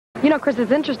know, Chris,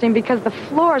 it's interesting because the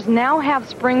floors now have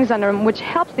springs under them, which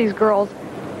helps these girls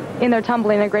in their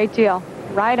tumbling a great deal.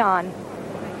 Right on.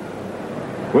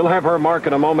 We'll have her mark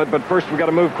in a moment, but first we've got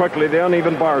to move quickly. The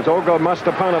uneven bars. Olga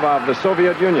Mostepanova of the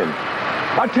Soviet Union.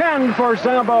 A 10 for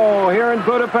Sambo here in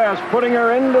Budapest, putting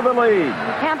her into the lead.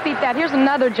 You can't beat that. Here's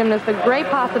another gymnast with great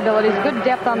possibilities, good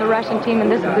depth on the Russian team,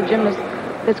 and this is the gymnast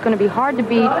that's going to be hard to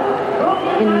beat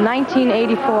in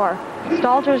 1984.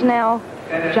 Stalter's now,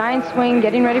 giant swing,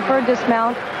 getting ready for a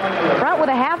dismount. Front with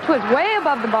a half twist, way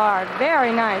above the bar.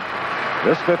 Very nice.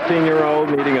 This 15-year-old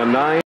needing a 9.